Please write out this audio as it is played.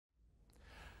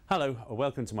Hello,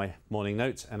 welcome to my morning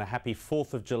note and a happy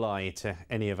 4th of July to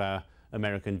any of our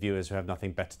American viewers who have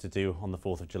nothing better to do on the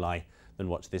 4th of July than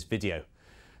watch this video.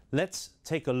 Let's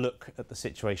take a look at the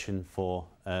situation for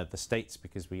the States,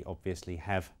 because we obviously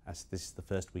have, as this is the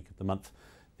first week of the month,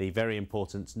 the very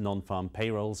important non-farm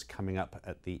payrolls coming up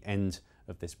at the end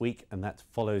of this week, and that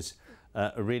follows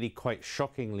a really quite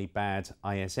shockingly bad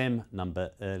ISM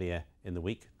number earlier in the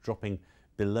week, dropping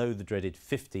below the dreaded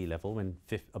 50 level, when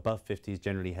above 50 is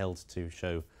generally held to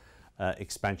show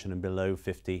expansion and below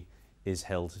 50 is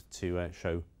held to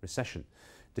show recession.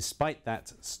 Despite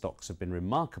that, stocks have been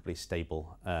remarkably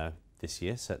stable this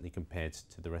year, certainly compared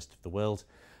to the rest of the world,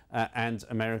 and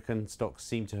American stocks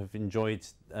seem to have enjoyed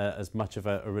as much of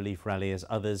a relief rally as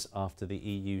others after the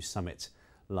EU summit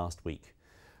last week.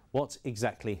 What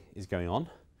exactly is going on?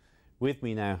 With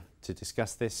me now to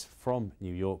discuss this from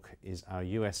New York is our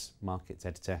US markets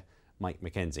editor, Mike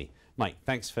Mackenzie. Mike,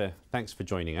 thanks for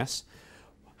joining us.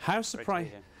 How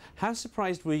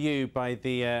surprised were you by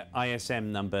the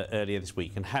ISM number earlier this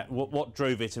week, and what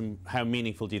drove it, and how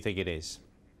meaningful do you think it is?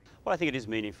 Well, I think it is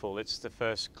meaningful. It's the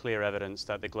first clear evidence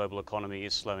that the global economy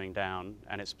is slowing down,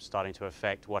 and it's starting to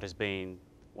affect what has been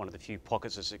one of the few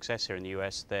pockets of success here in the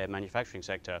US, their manufacturing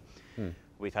sector.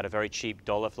 We've had a very cheap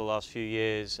dollar for the last few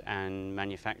years, and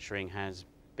manufacturing has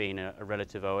been a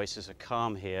relative oasis of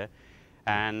calm here.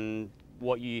 And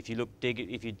if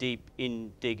you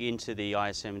dig into the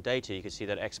ISM data, you can see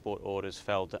that export orders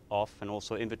fell off, and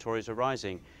also inventories are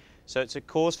rising. So it's a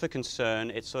cause for concern.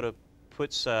 It sort of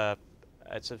puts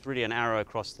it's really an arrow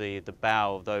across the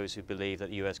bow of those who believe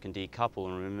that the US can decouple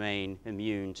and remain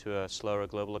immune to a slower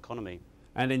global economy.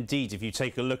 And indeed, if you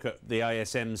take a look at the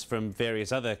ISMs from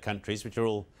various other countries, which are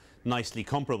all nicely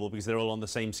comparable because they're all on the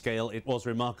same scale, it was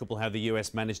remarkable how the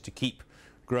US managed to keep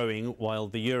growing while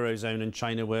the Eurozone and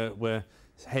China were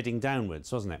heading downwards,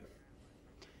 wasn't it?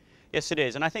 Yes, it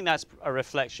is. And I think that's a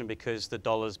reflection because the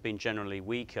dollar's been generally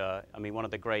weaker. I mean, one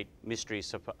of the great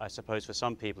mysteries, I suppose, for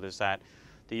some people is that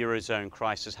the Eurozone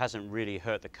crisis hasn't really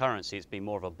hurt the currency. It's been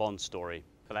more of a bond story.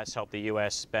 But that's helped the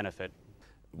US benefit.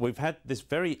 We've had this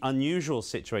very unusual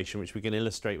situation, which we can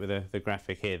illustrate with the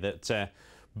graphic here, that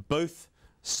both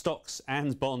stocks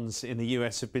and bonds in the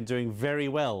US have been doing very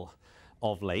well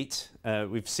of late.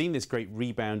 We've seen this great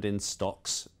rebound in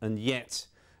stocks, and yet,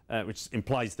 which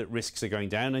implies that risks are going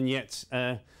down, and yet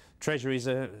treasuries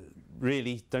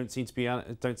really don't seem to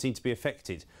be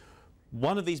affected.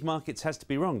 One of these markets has to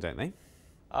be wrong, don't they?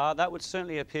 That would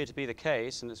certainly appear to be the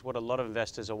case, and it's what a lot of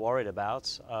investors are worried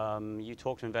about. You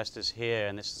talk to investors here,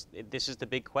 and this is the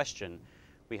big question.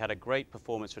 We had a great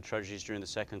performance for treasuries during the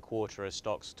second quarter as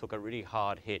stocks took a really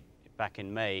hard hit back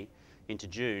in May into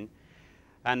June.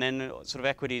 And then sort of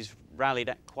equities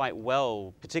rallied quite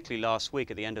well, particularly last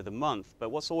week at the end of the month.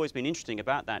 But what's always been interesting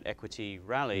about that equity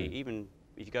rally, even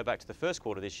if you go back to the first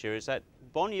quarter this year, is that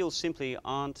bond yields simply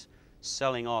aren't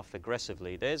selling off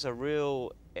aggressively. There's a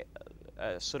real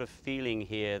sort of feeling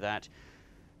here that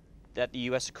the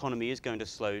US economy is going to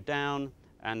slow down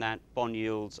and that bond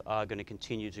yields are going to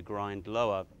continue to grind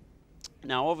lower.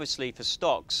 Now, obviously, for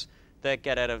stocks, their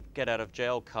get out of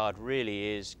jail card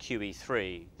really is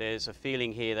QE3. There's a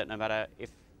feeling here that no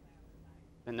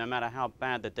matter how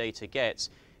bad the data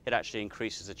gets, it actually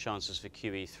increases the chances for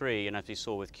QE3. And as we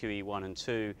saw with QE1 and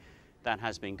 2, that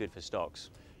has been good for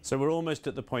stocks. So we're almost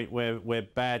at the point where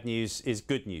bad news is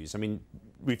good news. I mean,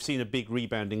 we've seen a big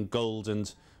rebound in gold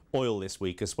and oil this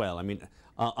week as well. I mean,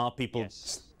 are people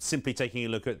simply taking a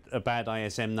look at a bad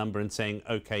ISM number and saying,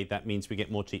 OK, that means we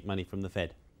get more cheap money from the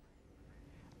Fed?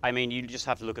 I mean, you just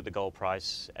have to look at the gold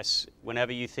price.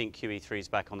 Whenever you think QE3 is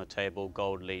back on the table,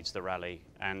 gold leads the rally.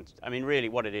 And I mean, really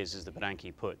what it is the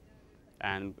Bernanke put.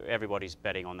 And everybody's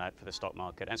betting on that for the stock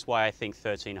market. That's why I think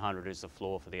 1,300 is the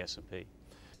floor for the S&P.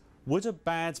 Would a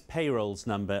bad payrolls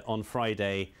number on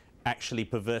Friday actually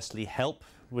perversely help?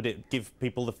 Would it give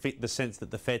people the sense that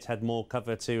the Fed had more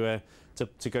cover to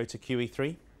go to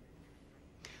QE3?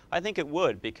 I think it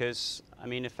would, because, I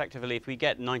mean, effectively, if we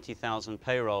get 90,000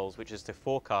 payrolls, which is the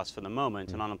forecast for the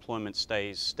moment, and unemployment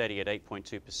stays steady at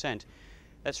 8.2%,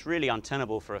 that's really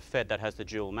untenable for a Fed that has the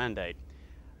dual mandate.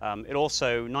 It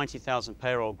also, 90,000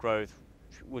 payroll growth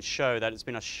would show that it's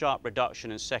been a sharp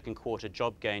reduction in second quarter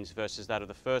job gains versus that of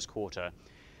the first quarter.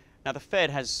 Now, the Fed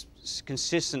has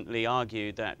consistently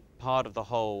argued that part of the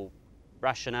whole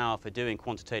rationale for doing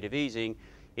quantitative easing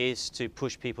is to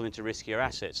push people into riskier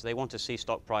assets. They want to see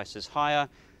stock prices higher,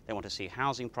 they want to see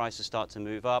housing prices start to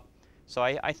move up. So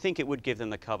I think it would give them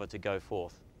the cover to go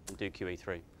forth and do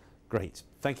QE3. Great.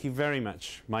 Thank you very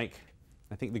much, Mike.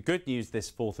 I think the good news this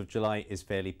 4th of July is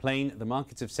fairly plain. The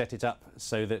markets have set it up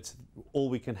so that all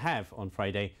we can have on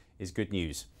Friday is good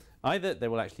news. Either there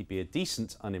will actually be a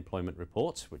decent unemployment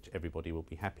report, which everybody will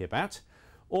be happy about,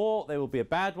 or there will be a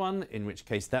bad one, in which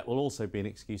case that will also be an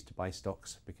excuse to buy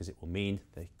stocks, because it will mean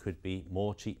there could be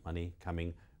more cheap money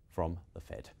coming from the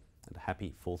Fed. And a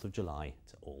happy 4th of July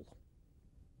to all.